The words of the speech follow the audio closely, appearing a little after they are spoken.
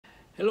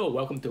Hello,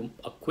 welcome to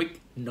a quick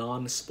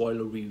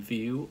non-spoiler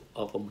review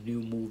of a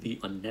new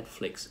movie on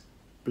Netflix,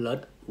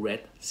 Blood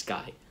Red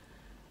Sky.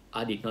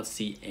 I did not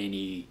see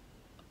any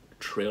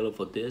trailer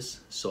for this,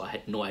 so I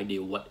had no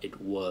idea what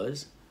it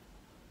was.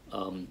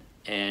 And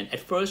at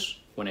first,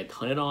 when I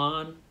turned it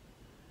on,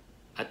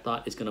 I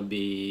thought it's gonna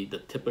be the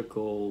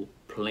typical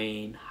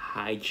plane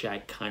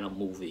hijack kind of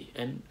movie.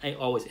 And I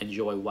always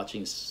enjoy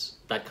watching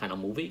that kind of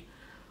movie.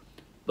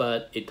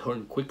 But it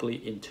turned quickly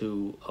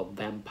into a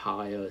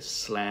vampire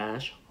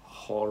slash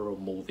horror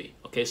movie.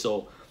 Okay,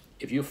 so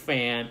if you're a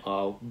fan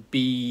of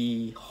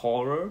B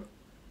horror,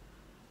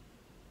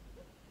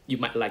 you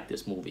might like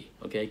this movie.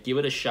 Okay, give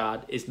it a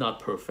shot. It's not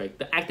perfect.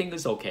 The acting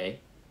is okay.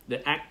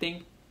 The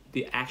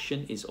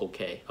action is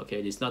okay.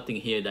 Okay, there's nothing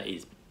here that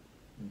is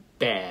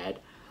bad.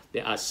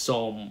 There are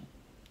some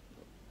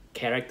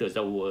characters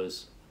that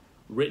was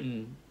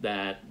written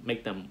that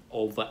make them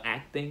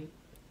overacting,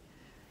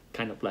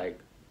 kind of like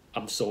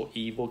I'm so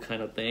evil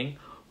kind of thing.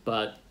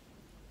 But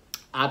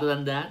other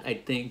than that, I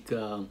think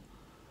the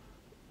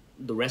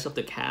rest of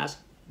the cast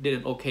did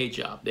an okay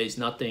job. There's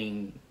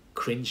nothing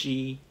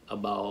cringy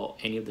about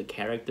any of the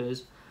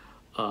characters.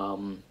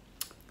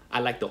 I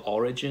like the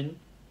origin.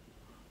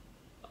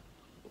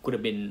 Could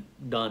have been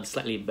done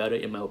slightly better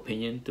in my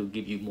opinion to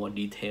give you more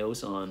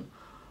details on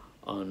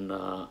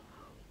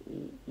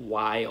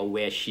why or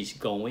where she's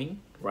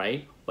going,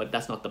 right? But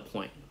that's not the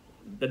point.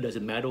 That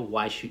doesn't matter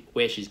where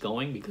she's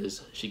going,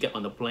 because she get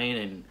on the plane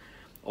and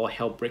all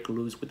hell break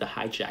loose with the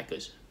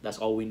hijackers. That's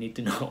all we need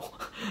to know.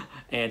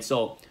 And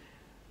so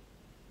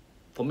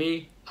for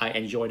me, I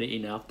enjoyed it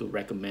enough to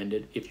recommend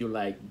it. If you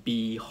like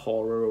B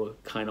horror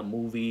kind of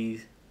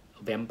movies,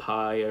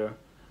 vampire,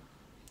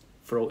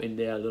 throw in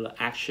there a little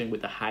action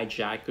with the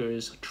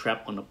hijackers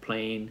trapped on a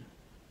plane,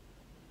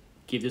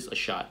 give this a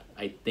shot.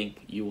 I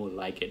think you will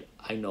like it.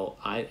 I know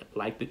I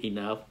liked it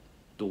enough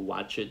to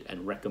watch it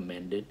and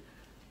recommend it.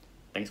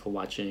 Thanks for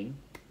watching.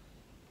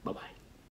 Bye-bye.